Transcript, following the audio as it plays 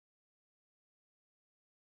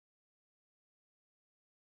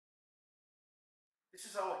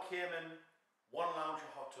This is our Cayman 1 lounger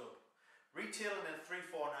hot tub. Retailing at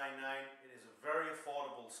 $3,499, it is a very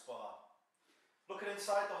affordable spa. Looking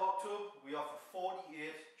inside the hot tub, we offer 48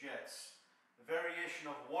 jets, a variation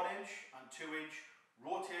of 1 inch and 2 inch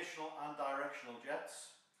rotational and directional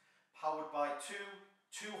jets, powered by two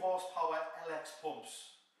 2 horsepower LX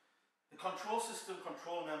pumps. The control system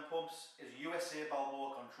controlling them pumps is USA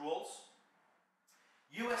Balboa controls.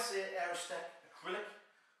 USA Aerostech acrylic,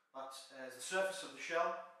 that is the surface of the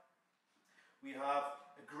shell. We have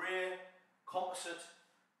a grey composite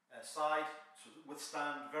side to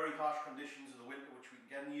withstand very harsh conditions in the winter, which we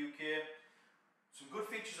can get in the UK. Some good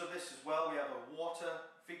features of this as well: we have a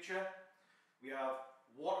water feature, we have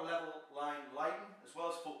water level line lighting as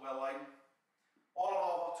well as footwell lighting. All of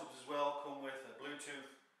our hot tubs as well come with a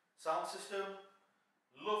Bluetooth sound system,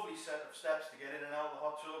 lovely set of steps to get in and out of the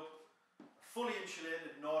hot tub, a fully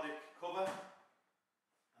insulated Nordic cover,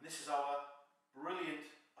 and this is our brilliant,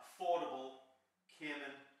 affordable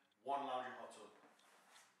Cayman 1 lounger hot tub.